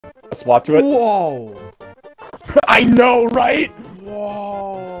Swap to it. Whoa. I know, right?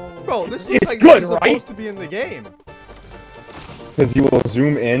 Whoa. Bro, this looks like good, this is right? supposed to be in the game. Because you will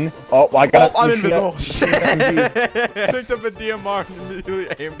zoom in. Oh, I got. Oh, I'm invisible. Shit. Yes. Picked up a DMR and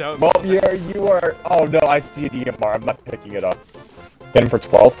immediately aimed down. Well, you are. Oh no, I see a DMR. I'm not picking it up. Get him for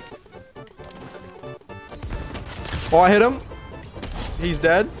 12. Oh, I hit him. He's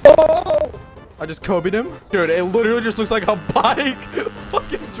dead. Oh! I just Kobe'd him. Dude, it literally just looks like a bike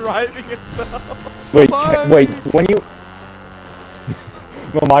fucking driving itself. Wait, wait. When you.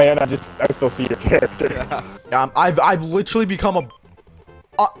 Well, my end, I still see your character. Yeah, I've literally become a.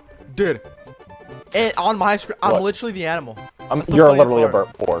 Dude. And on my screen, I'm literally the animal. You're literally a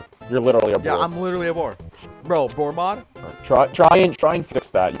boar. You're literally a boar. Yeah, I'm literally a boar. Bro, boar mod. Try and fix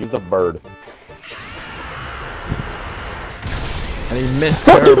that. Use the bird. And he missed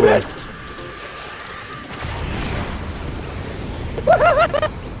terribly.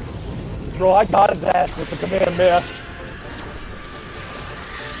 Bro, I got his ass with the command man.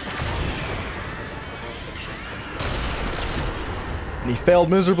 And he failed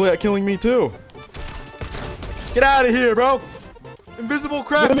miserably at killing me too. Get out of here, bro. Invisible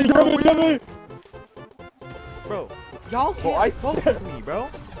crap. Get me. Bro, y'all can't focus me, bro.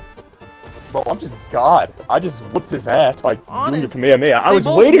 Bro, I'm just God. I just whooped his ass by doing the command man. I was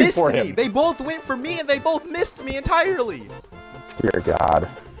both waiting missed for me. him. They both went for me and they both missed me entirely. Dear God.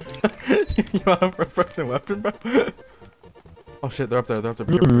 You want a first weapon, bro? Oh shit, they're up there. They're up there.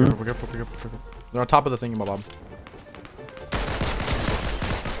 Be careful. They're on top of the thingy, my bob.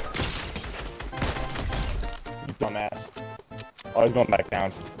 You dumbass. Oh, he's going back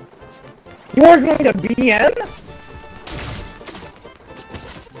down. You are going to BN?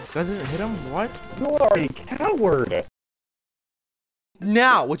 That didn't hit him? What? You are a coward.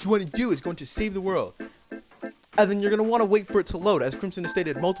 Now, what you want to do is going to save the world. And then you're going to want to wait for it to load, as Crimson has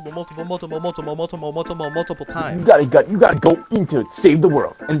stated multiple times. You gotta go into save the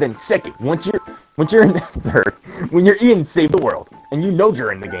world. And then second, once you're in third, when you're in save the world, and you know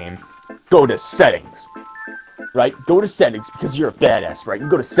you're in the game, go to settings. Right? Go to settings because you're a badass, right? You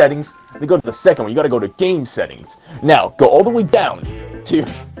go to settings, then go to the second one. You gotta go to game settings. Now, go all the way down to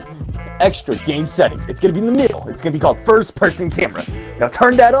extra game settings. It's gonna be in the middle. It's gonna be called first person camera. Now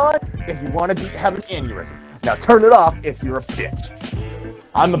turn that on if you wanna have an aneurysm. Now turn it off if you're a bitch.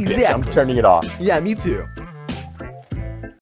 I'm a bitch. I'm turning it off. Yeah, me too.